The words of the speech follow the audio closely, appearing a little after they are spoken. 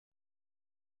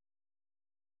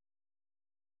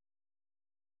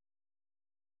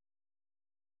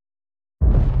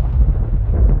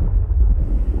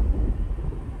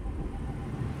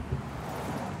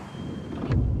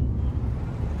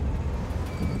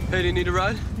Hey, do you need a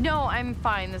ride? No, I'm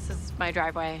fine. This is my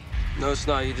driveway. No, it's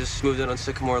not. You just moved in on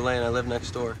Sycamore Lane. I live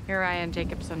next door. You're Ryan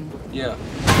Jacobson. Yeah.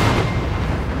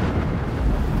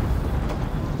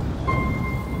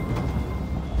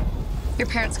 Your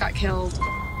parents got killed.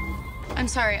 I'm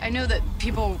sorry. I know that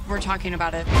people were talking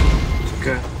about it. It's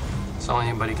okay. It's all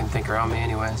anybody can think around me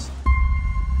anyways.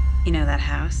 You know, that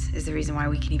house is the reason why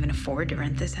we can even afford to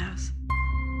rent this house.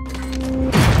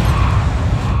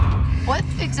 What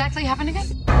exactly happened again?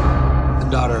 The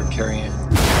daughter of Carrie Ann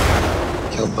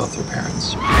killed both her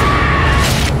parents.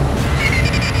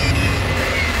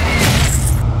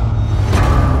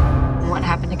 What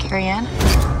happened to Carrie Ann?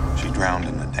 She drowned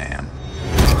in the dam.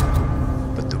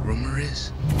 But the rumor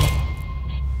is,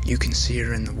 you can see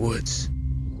her in the woods.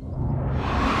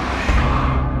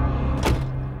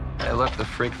 Hey, look, the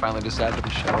freak finally decided to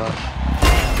show up.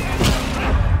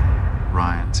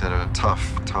 Ryan's had a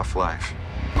tough life.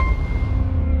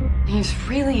 He's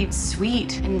really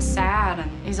sweet and sad,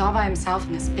 and he's all by himself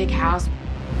in this big house.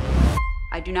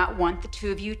 I do not want the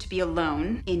two of you to be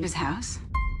alone in his house.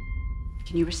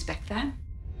 Can you respect that?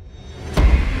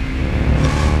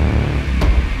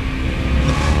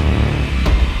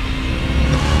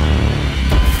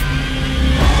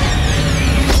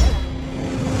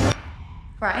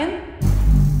 Ryan?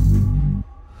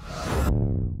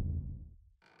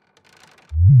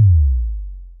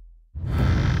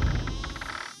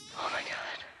 Oh my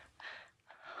God.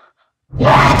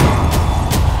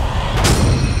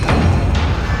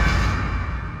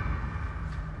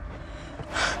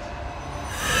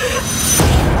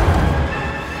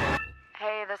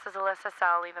 Hey, this is Elissa, so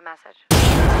I'll leave a message.